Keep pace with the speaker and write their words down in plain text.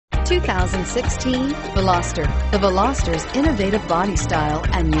2016 Veloster. The Veloster's innovative body style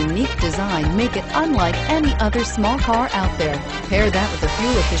and unique design make it unlike any other small car out there. Pair that with the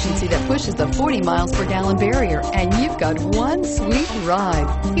fuel efficiency that pushes the 40 miles per gallon barrier, and you've got one sweet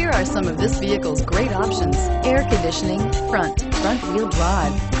ride. Here are some of this vehicle's great options: air conditioning, front-wheel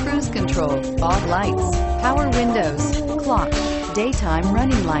drive, cruise control, fog lights, power windows, clock, daytime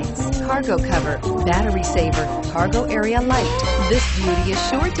running lights, cargo cover, battery saver, cargo area light. This beauty is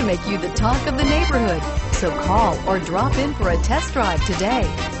sure to make you the talk of the neighborhood. So call or drop in for a test drive today.